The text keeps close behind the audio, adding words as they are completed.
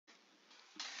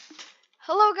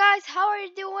Hello guys, how are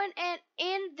you doing? And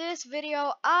in this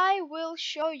video I will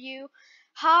show you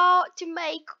how to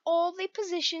make all the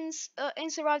positions in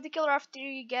Survive the Killer after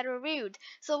you get reviewed.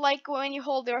 So like when you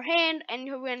hold your hand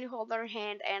and when you hold your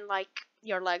hand and like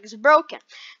your leg is broken.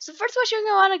 So first what you're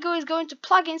gonna wanna go is go into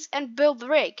plugins and build the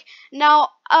rig. Now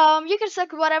you can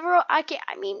select whatever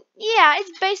yeah,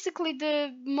 it's basically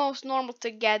the most normal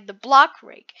to get the block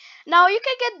rig. Now you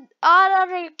can get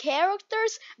other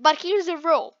characters, but here's the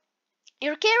rule.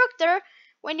 Your character,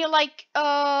 when you like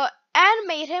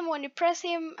animate him, when you press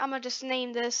him, I'm gonna just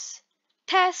name this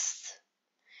test,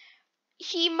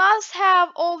 he must have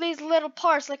all these little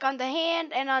parts like on the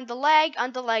hand and on the leg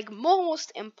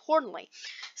most importantly.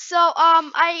 So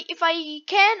if I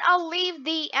can, I'll leave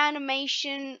the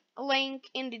animation link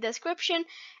in the description,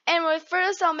 and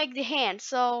first I'll make the hand.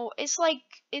 So it's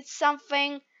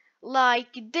something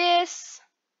like this.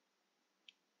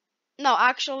 No,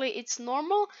 actually it's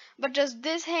normal, but just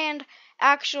this hand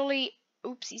actually,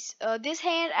 oopsies, this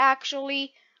hand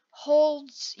actually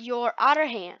holds your other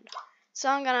hand. So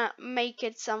I'm gonna make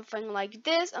it something like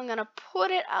this. I'm gonna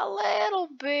put it a little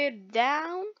bit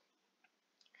down.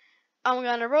 I'm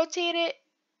gonna rotate it,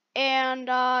 and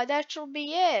that should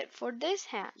be it for this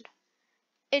hand.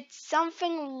 It's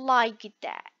something like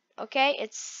that, okay?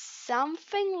 It's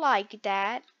something like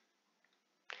that.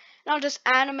 And I'll just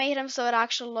animate him so it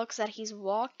actually looks that he's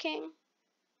walking.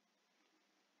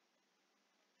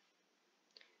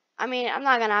 I mean, I'm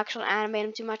not gonna actually animate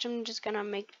him too much. I'm just gonna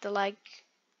make the leg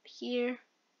here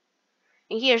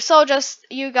and here, so just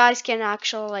you guys can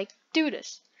actually like do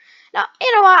this. Now,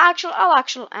 you know what? I'll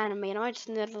actually animate him. I just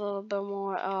need a little bit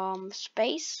more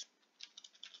space.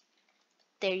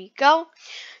 There you go.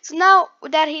 So now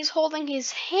that he's holding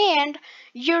his hand,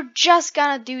 you're just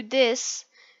gonna do this.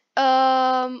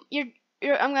 I'm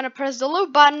gonna press the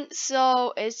loop button,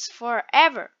 so it's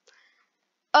forever.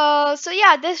 So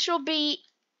yeah, this should be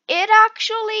it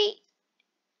actually.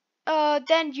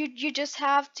 Then you just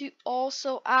have to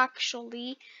also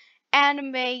actually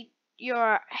animate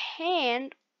your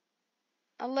hand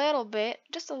a little bit,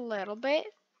 just a little bit.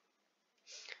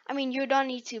 I mean, you don't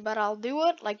need to, but I'll do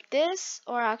it like this,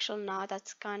 or actually not.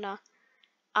 That's kind of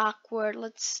awkward.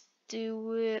 Let's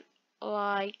do it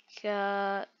like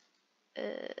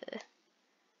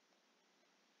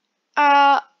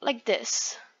like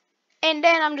this, and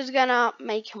then I'm just gonna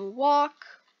make him walk.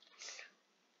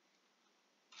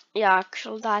 Yeah,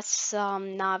 actually that's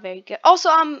not very good. Also,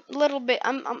 I'm a little bit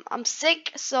I'm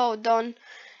sick, so don't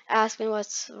ask me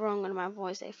what's wrong with my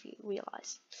voice if you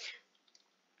realize.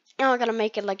 Now I'm gonna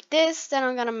make it like this, then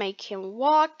I'm gonna make him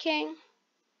walking.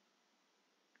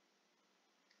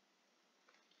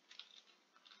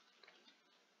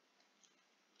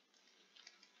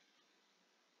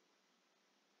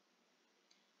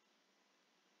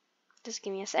 Just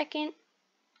give me a second.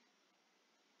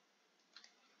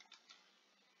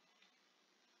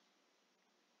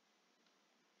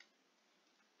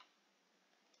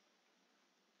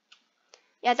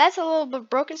 Yeah, that's a little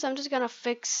bit broken, so I'm just gonna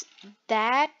fix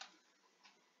that.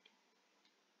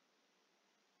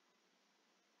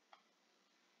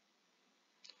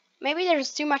 Maybe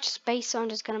there's too much space, so I'm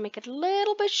just gonna make it a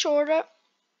little bit shorter.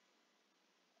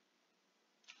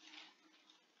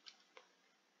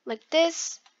 Like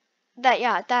this.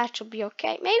 Yeah, that should be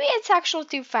okay. Maybe it's actually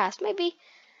too fast. Maybe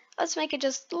let's make it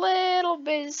just a little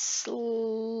bit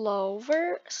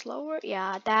slower.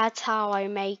 Yeah, that's how I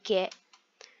make it.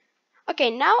 Okay,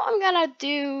 now I'm gonna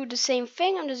do the same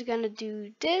thing. I'm just gonna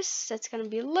do this. That's gonna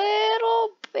be a little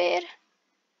bit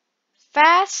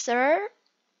faster.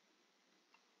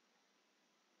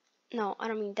 No, I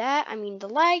don't mean that. I mean the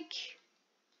leg.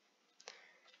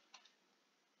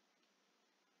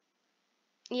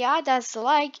 Yeah, that's the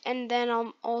leg. And then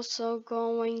I'm also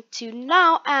going to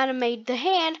now animate the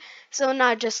hand. So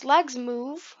not just legs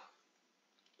move.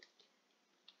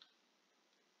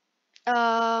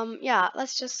 Yeah,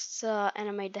 let's just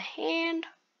animate the hand.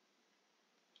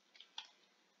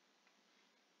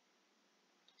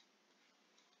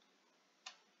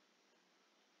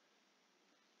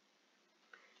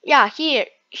 Yeah,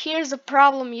 here's the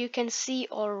problem you can see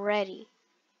already.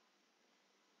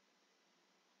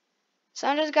 So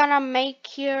I'm just gonna make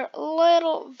here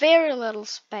very little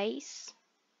space.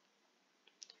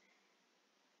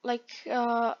 Like,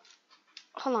 hold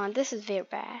on, this is very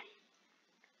bad.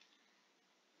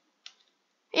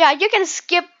 Yeah, you can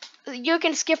skip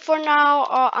for now,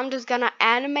 or I'm just gonna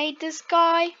animate this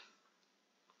guy.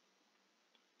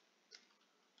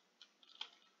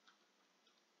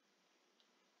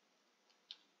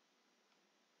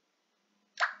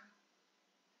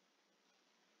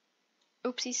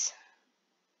 Oopsies.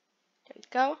 There we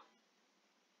go.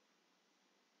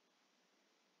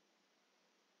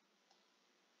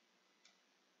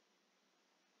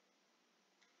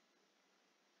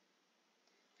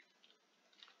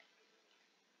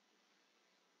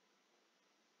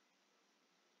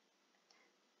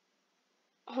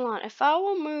 hold on. If I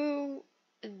will move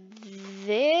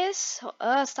this,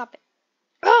 stop it.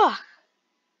 Ugh!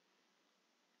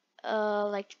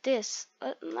 Like this.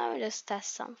 Let me just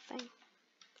test something.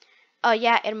 Oh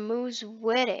yeah, it moves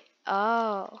with it.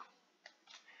 Oh.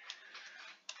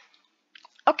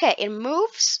 Okay, it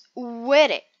moves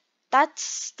with it.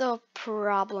 That's the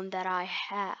problem that I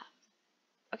have.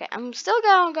 Okay, I'm still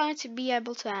going to be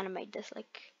able to animate this.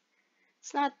 Like,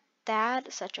 it's not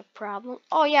that such a problem.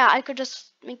 Oh yeah, I could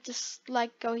just make this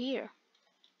like go here.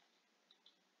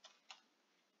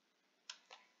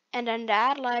 And then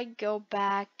that like go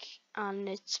back on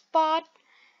its spot.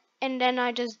 And then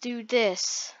I just do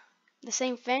this. The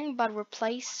same thing, but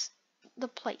replace the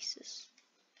places.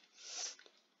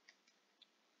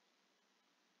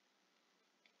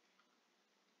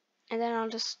 And then I'll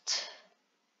just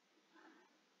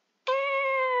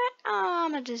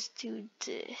I'm gonna just do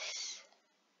this.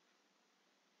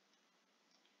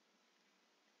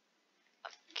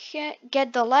 Okay,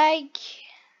 get the leg,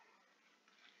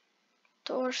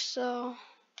 torso,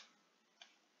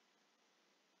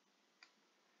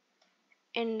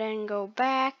 and then go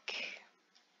back.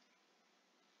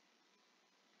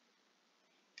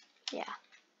 Yeah.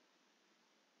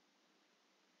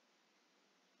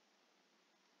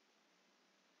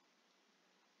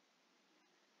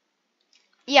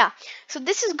 Yeah. So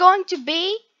this is going to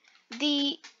be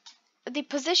the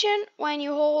position when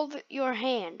you hold your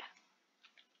hand.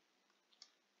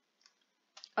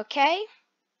 Okay?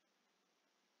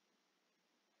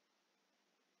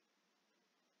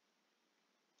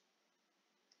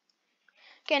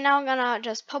 Okay, now I'm gonna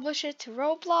just publish it to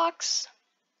Roblox.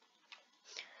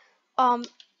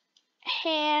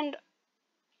 Hand,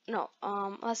 no,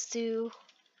 let's do,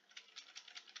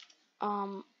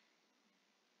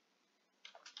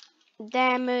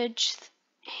 damaged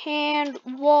hand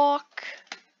walk,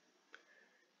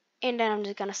 and then I'm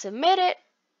just gonna submit it.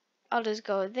 I'll just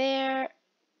go there.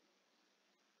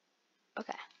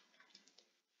 Okay.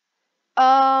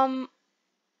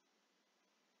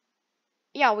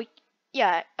 Yeah,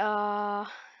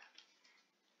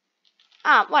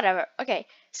 whatever. Okay,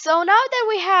 so now that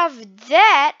we have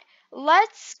that,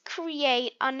 let's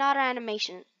create another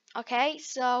animation. Okay,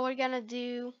 so we're gonna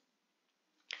do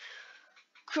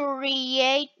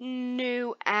create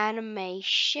new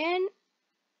animation,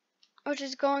 which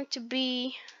is going to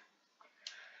be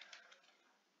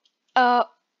a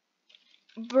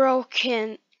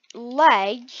broken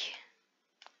leg.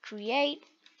 Create.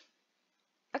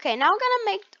 Okay, now I'm gonna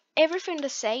make everything the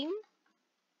same.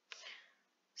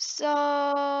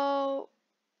 So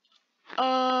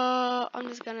I'm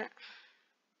just gonna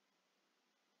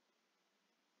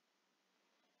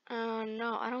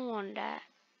no, I don't want that.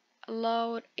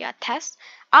 Load, yeah, test.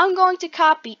 I'm going to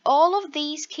copy all of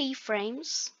these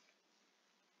keyframes.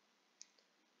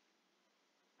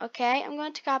 Okay, I'm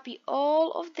going to copy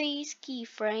all of these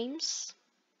keyframes.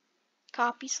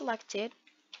 Copy selected.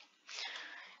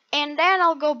 And then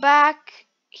I'll go back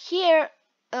here,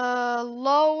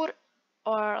 load,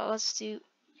 or let's do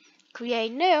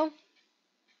create new,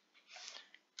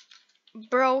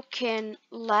 broken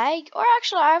leg. Or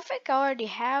actually, I think I already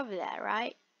have that,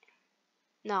 right?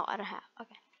 No, I don't have.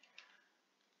 Okay.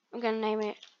 I'm gonna name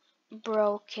it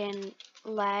broken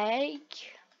leg.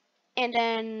 And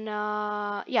then,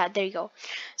 yeah, there you go.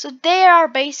 So they are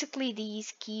basically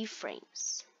these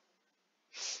keyframes.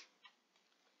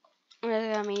 I'm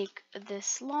gonna make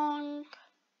this long.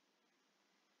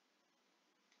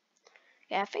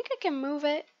 Yeah, I think I can move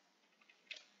it.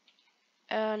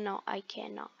 No, I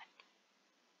cannot.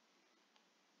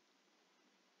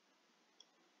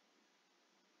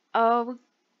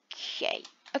 Okay.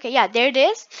 Okay, yeah, there it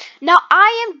is. Now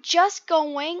I am just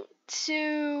going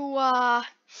to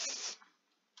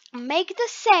make the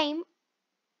same,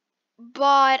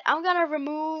 but I'm gonna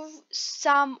remove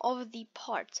some of the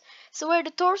parts. So where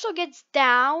the torso gets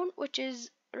down, which is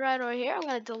right over here, I'm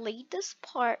gonna delete this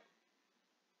part.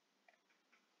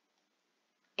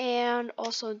 And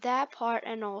also that part,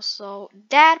 and also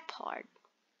that part.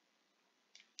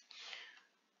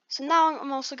 So now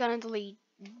I'm also gonna delete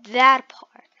that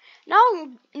part. Now,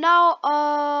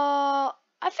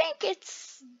 I think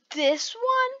it's this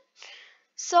one.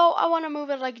 So I want to move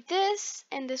it like this,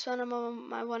 and this one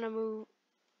I want to move.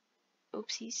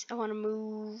 Oopsies! I want to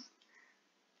move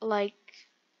like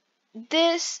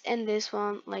this, and this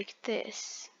one like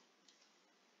this.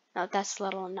 No, that's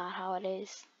literally not how it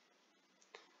is.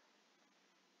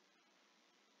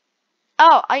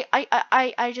 Oh,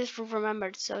 I just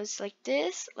remembered. So it's like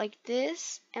this,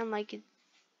 and like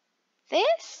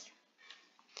this.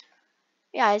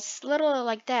 Yeah, it's literally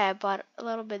like that, but a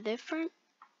little bit different.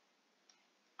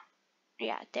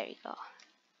 Yeah, there you go.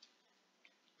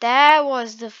 That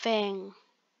was the thing.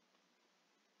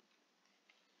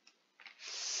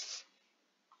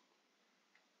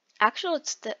 Actually,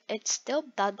 it's still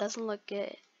that doesn't look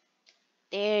good.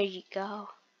 There you go.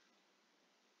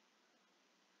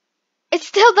 It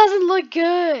still doesn't look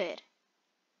good.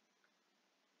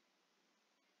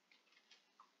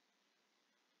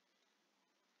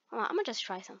 Hold on, I'm gonna just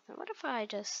try something. What if I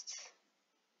just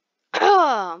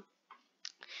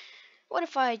what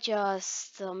if I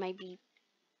just maybe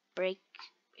break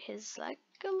his leg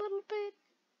a little bit?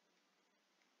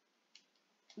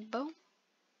 Boom.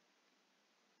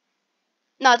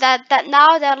 No, that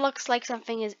now that looks like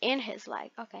something is in his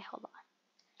leg. Okay, hold on.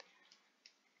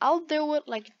 I'll do it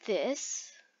like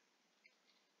this.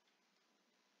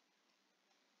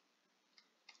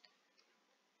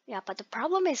 Yeah, but the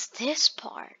problem is this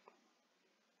part.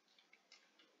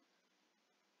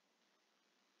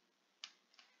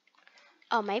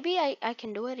 Oh, maybe I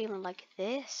can do it even like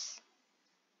this.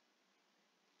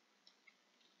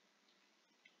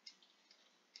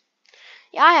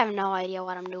 Yeah, I have no idea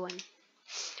what I'm doing.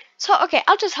 So, okay,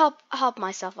 I'll just help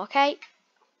myself, okay?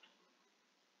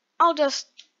 I'll just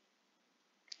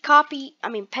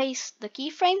paste the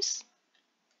keyframes.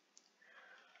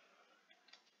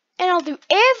 And I'll do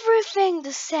everything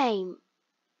the same.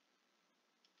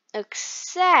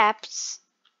 Except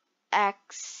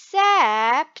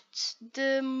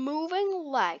the moving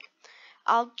leg.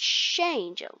 I'll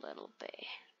change a little bit.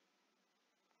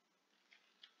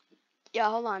 Yeah,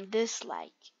 hold on, this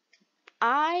leg.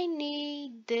 I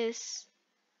need this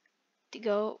to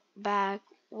go back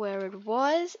where it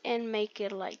was and make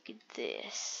it like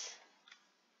this.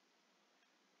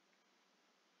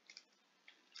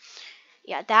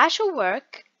 Yeah, that should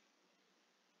work.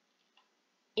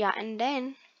 Yeah, and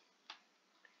then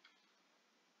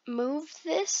move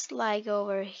this leg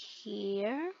over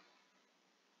here.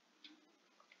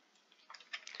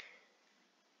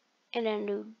 And then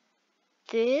do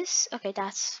this. Okay,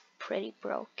 that's pretty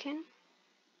broken.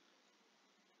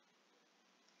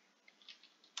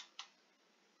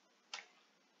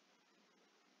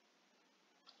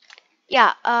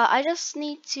 Yeah, I just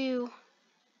need to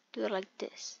do it like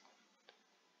this.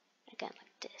 Again,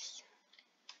 like this.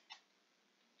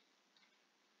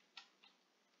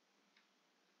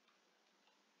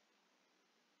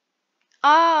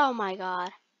 Oh my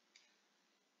god.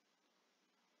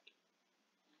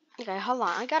 Okay, hold on.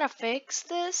 I gotta fix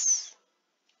this.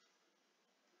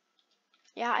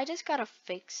 Yeah, I just gotta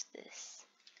fix this.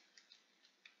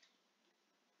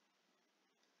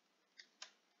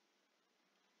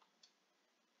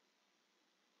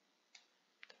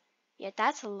 Yeah,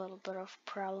 that's a little bit of a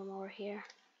problem over here.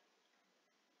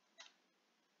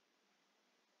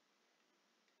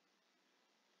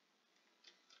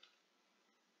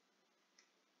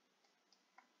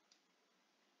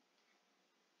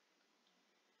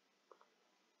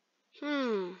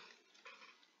 Hmm.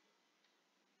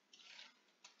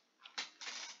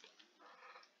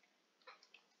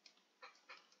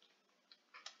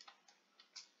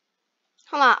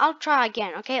 Hold on, I'll try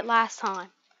again, okay? Last time.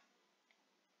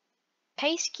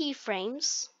 Paste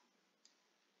keyframes.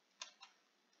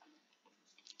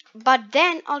 But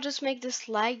then I'll just make this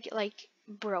leg like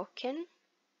broken.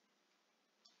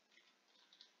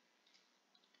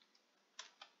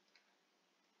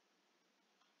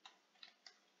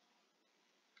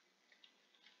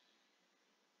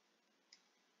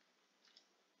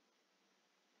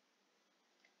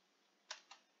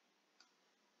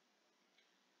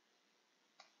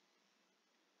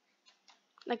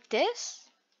 Like this.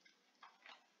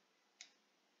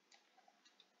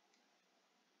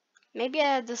 Maybe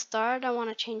at the start I want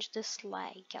to change this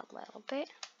leg a little bit.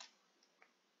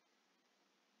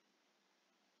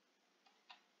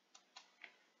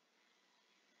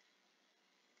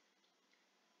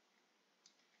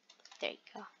 There you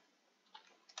go.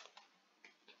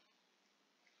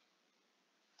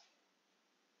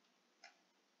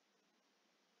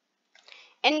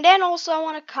 And then also I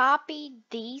want to copy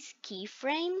these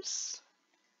keyframes.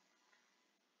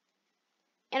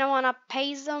 And I want to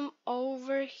paste them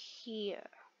over here.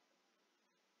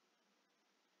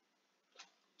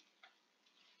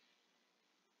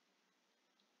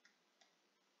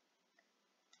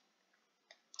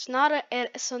 It's not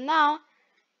so now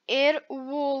it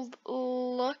will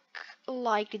look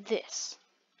like this.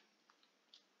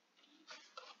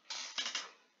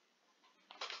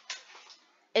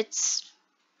 It's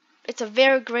a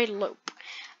very great loop.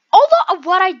 Although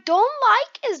what I don't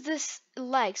like is this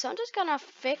leg, so I'm just gonna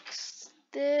fix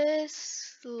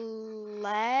this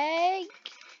leg,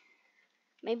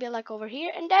 maybe like over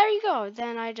here, and there you go.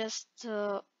 Then I just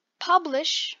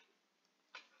publish,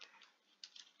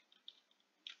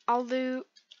 I'll do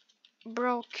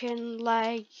broken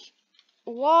leg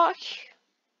walk,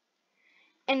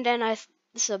 and then I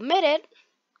submit it,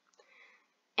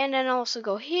 and then also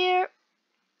go here.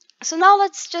 So now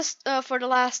let's just for the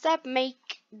last step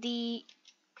make the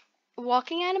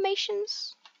walking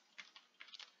animations.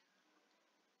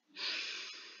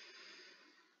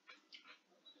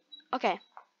 Okay,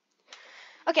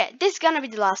 this is gonna be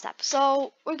the last step.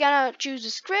 So we're gonna choose the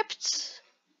script.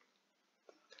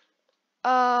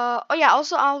 Oh yeah,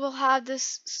 also I will have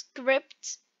this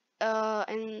script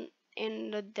in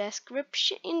the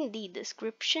description,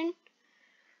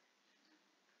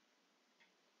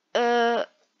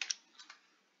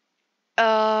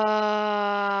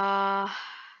 uh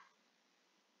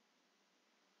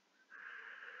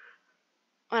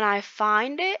when I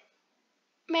find it,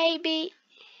 maybe.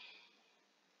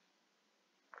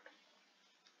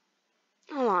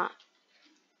 Hold on.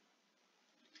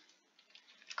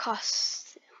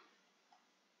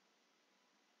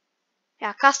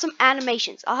 Custom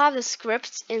animations. I'll have the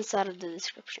scripts inside of the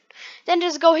description. Then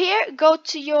just go here, go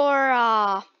to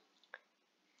your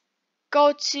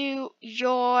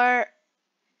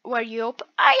where you open.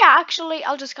 Yeah, actually,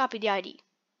 I'll just copy the ID.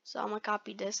 So I'm gonna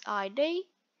copy this ID.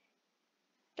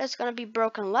 That's gonna be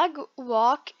broken leg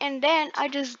walk, and then I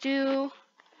just do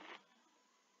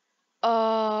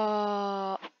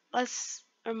let's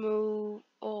remove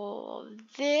all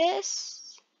of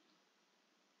this.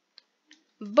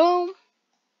 Boom.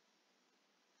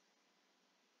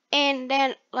 And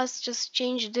then let's just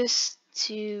change this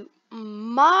to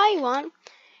my one.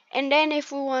 And then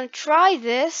if we want to try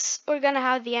this, we're gonna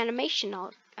have the animation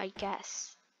out, I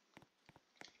guess.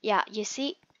 Yeah, you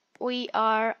see, we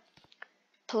are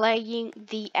playing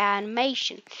the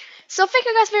animation. So thank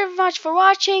you guys very much for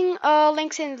watching.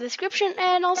 Links in the description,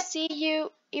 and I'll see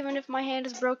you, even if my hand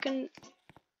is broken,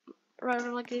 right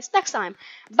like this, next time.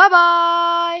 Bye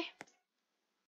bye.